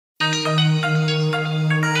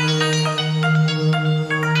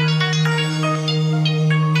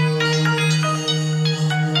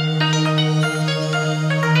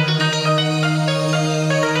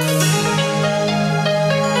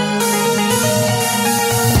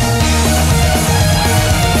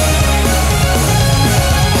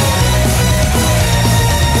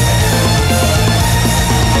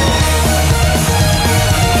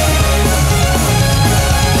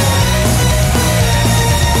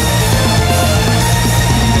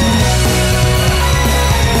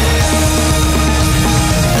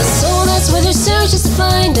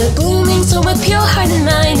your heart and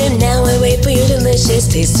mind, and now I wait for your delicious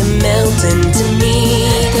taste to melt into me.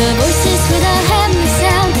 The voices without having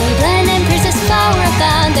sound, they blend and princess flower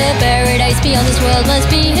abound. The paradise beyond this world must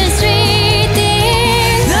be a sweet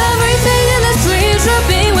thing. Everything in this dream's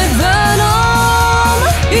dripping with venom.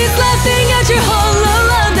 He's laughing at your hollow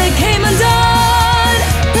love that came undone.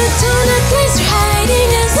 The donut place you're hiding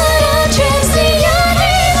is not a transient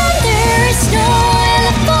haven. There is no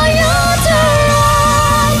outlet for you to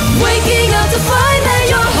run. Waking up to find that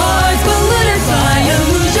your heart's polluted by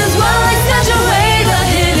illusions, while I snatch away the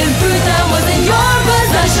hidden fruit that was in your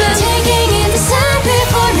possession. Taking in the sun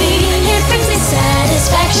before me, it brings me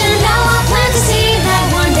satisfaction. Now I plan to see that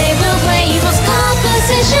one day we'll play evil's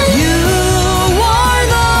composition. You are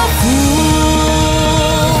the fool.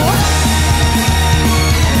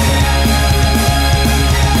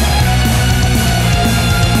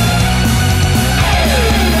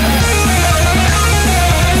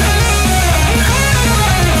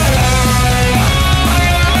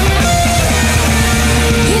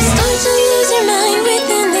 You start to lose your mind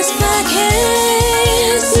within this black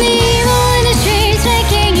haze. Evil in the streets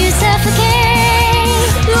making you suffocate.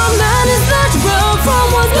 Your man is not broke from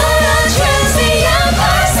what's but a transient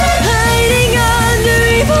person, hiding under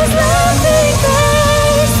evil's laughing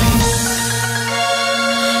face.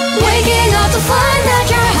 Waking up to find